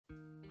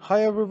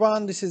Hi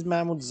everyone, this is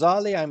Mahmoud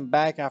Zali. I'm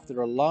back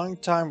after a long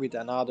time with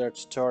another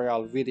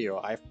tutorial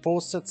video. I've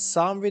posted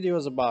some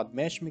videos about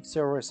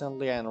Meshmixer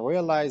recently and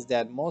realized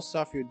that most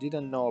of you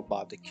didn't know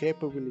about the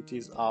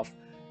capabilities of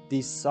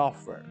this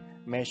software.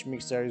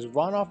 Meshmixer is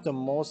one of the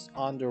most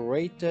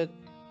underrated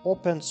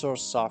open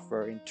source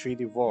software in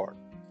 3D world.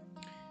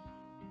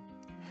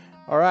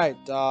 Alright,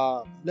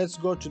 let's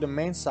go to the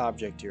main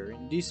subject here.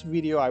 In this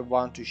video I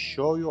want to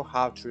show you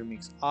how to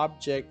remix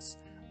objects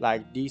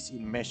like this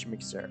in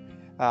Meshmixer.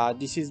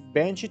 This is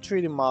Benchy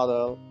 3D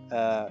model,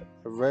 a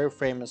very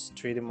famous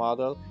 3D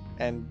model,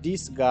 and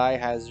this guy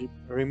has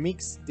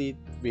remixed it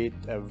with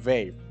a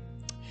wave.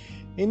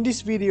 In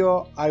this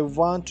video I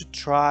want to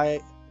try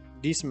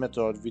this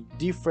method with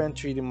different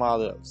 3D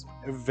models,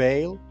 a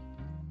veil,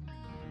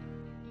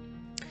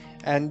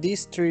 and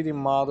this 3D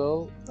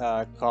model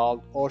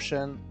called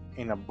Ocean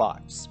in a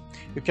Box.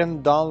 You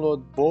can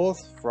download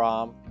both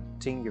from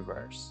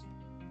Thingiverse.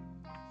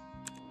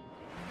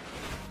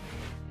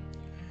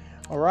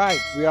 Alright,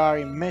 we are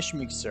in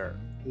Meshmixer.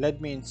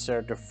 Let me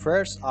insert the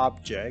first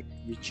object,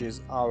 which is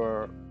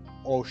our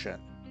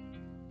ocean.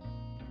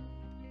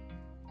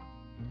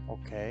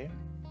 Okay.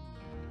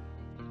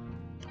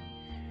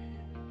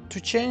 To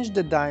change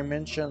the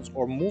dimensions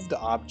or move the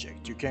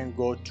object, you can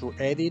go to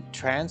Edit,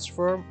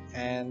 Transform,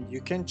 and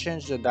you can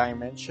change the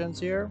dimensions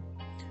here,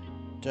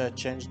 to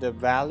change the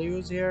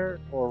values here,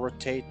 or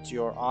rotate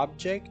your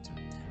object.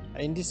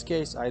 In this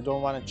case, I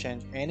don't want to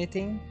change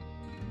anything,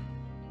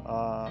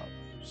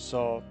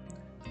 so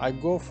I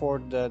go for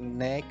the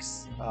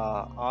next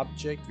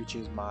object, which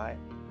is my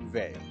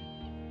veil.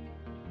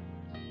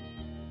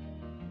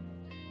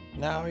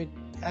 Now it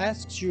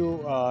asks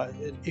you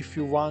if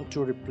you want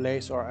to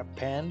replace or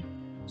append,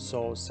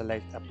 so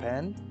select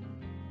append.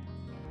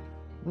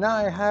 Now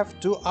I have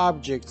two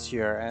objects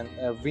here and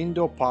a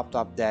window popped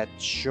up that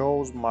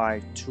shows my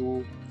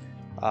two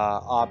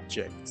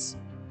objects,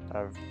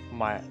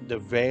 the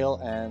veil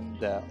and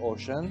the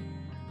ocean.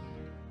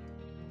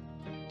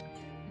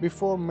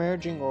 Before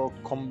merging or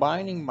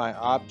combining my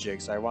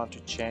objects, I want to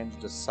change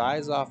the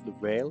size of the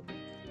veil.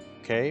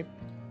 Okay,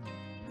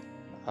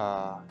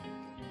 I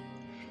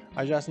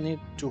just need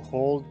to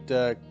hold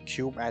the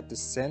cube at the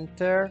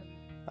center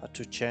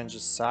to change the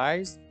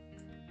size.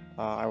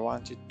 I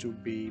want it to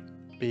be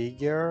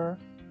bigger.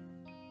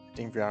 I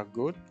think we are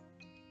good.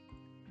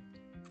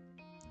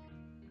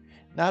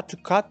 Now to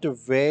cut the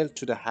veil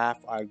to the half,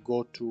 I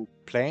go to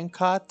plane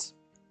cut.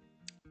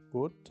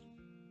 Good.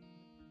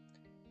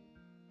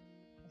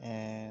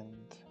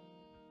 And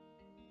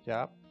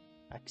yeah,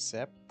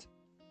 accept.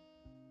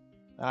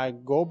 I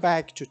go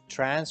back to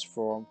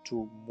transform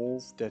to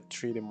move the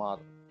 3D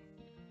model.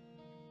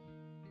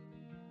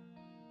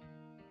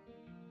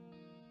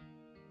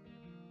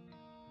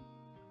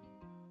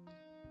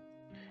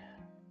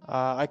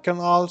 I can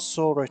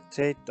also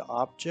rotate the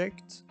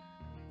object.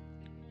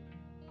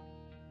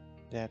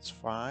 That's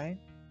fine.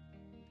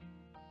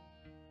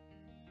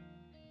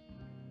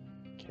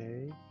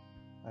 Okay,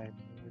 I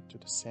move it to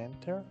the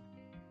center.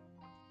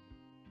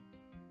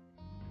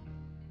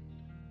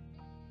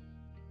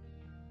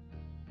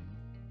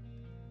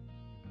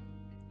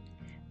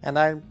 And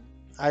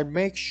I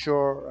make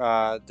sure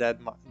that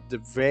the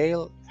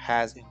veil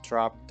has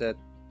interrupted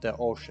the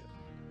ocean.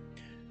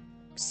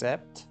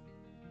 Accept.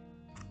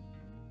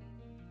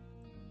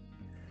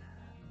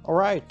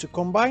 Alright, to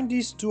combine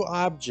these two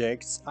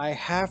objects, I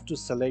have to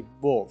select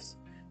both.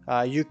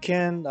 You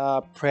can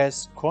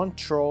press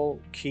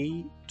Ctrl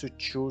key to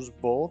choose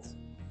both,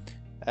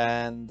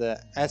 and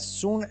as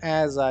soon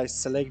as I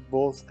select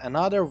both,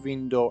 another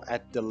window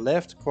at the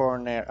left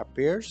corner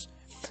appears.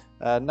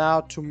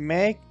 Now to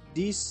make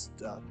these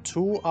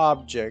two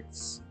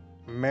objects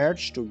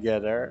merge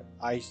together,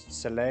 I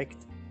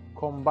select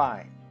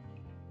Combine.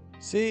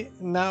 See,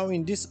 now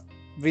in this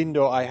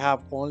window I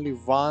have only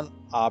one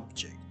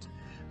object.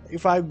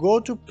 If I go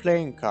to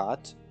plane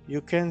cut, you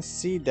can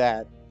see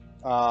that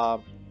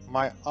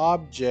my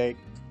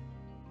objects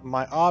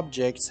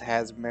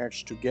has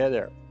merged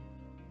together.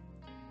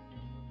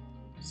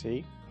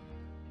 See,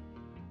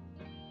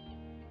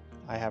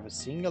 I have a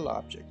single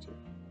object here.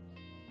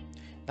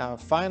 Now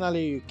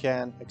finally you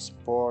can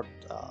export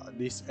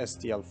this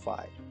STL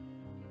file.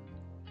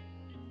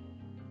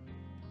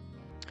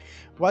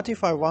 What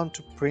if I want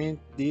to print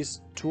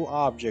these two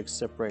objects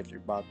separately,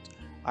 but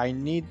I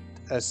need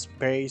a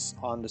space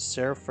on the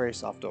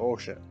surface of the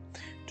ocean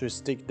to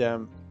stick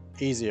them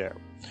easier,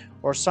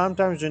 or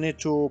sometimes you need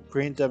to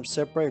print them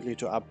separately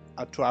to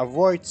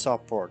avoid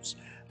supports,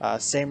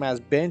 same as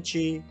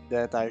Benchy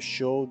that I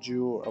showed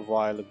you a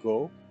while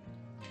ago.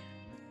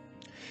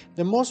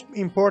 The most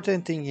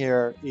important thing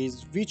here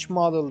is which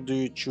model do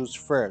you choose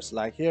first.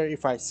 Like here,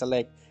 if I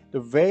select the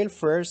veil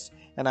first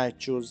and I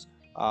choose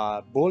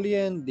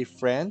Boolean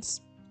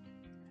difference,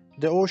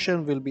 the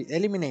ocean will be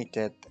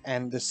eliminated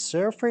and the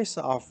surface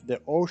of the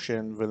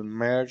ocean will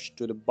merge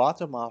to the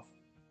bottom of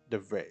the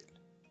veil.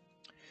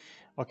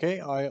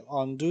 Okay, I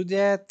undo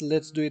that.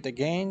 Let's do it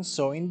again.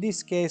 So in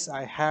this case,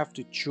 I have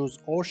to choose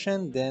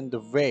ocean, then the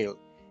veil,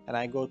 and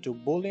I go to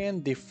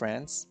Boolean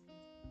difference.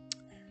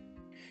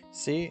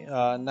 See,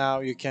 now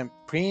you can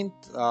print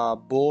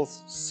both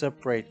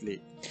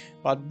separately.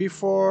 But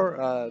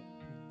before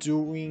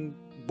doing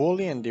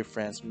Boolean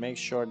difference, make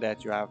sure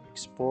that you have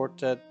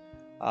exported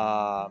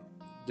uh,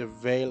 the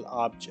veil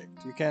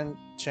object. You can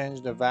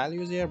change the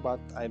values here, but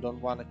I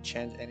don't want to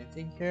change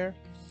anything here.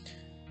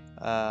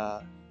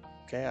 Uh,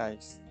 okay, I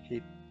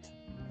hit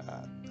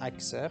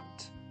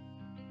accept.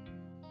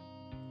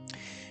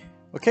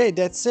 Okay,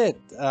 that's it.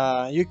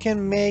 You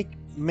can make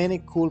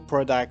many cool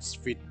products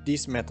with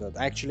this method.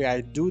 Actually,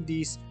 I do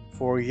this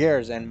for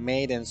years and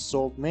made and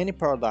sold many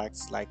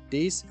products like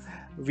this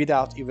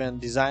without even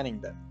designing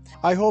them.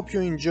 I hope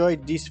you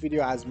enjoyed this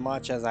video as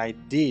much as I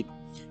did.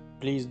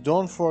 Please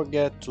don't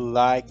forget to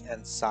like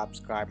and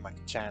subscribe my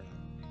channel.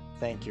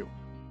 Thank you.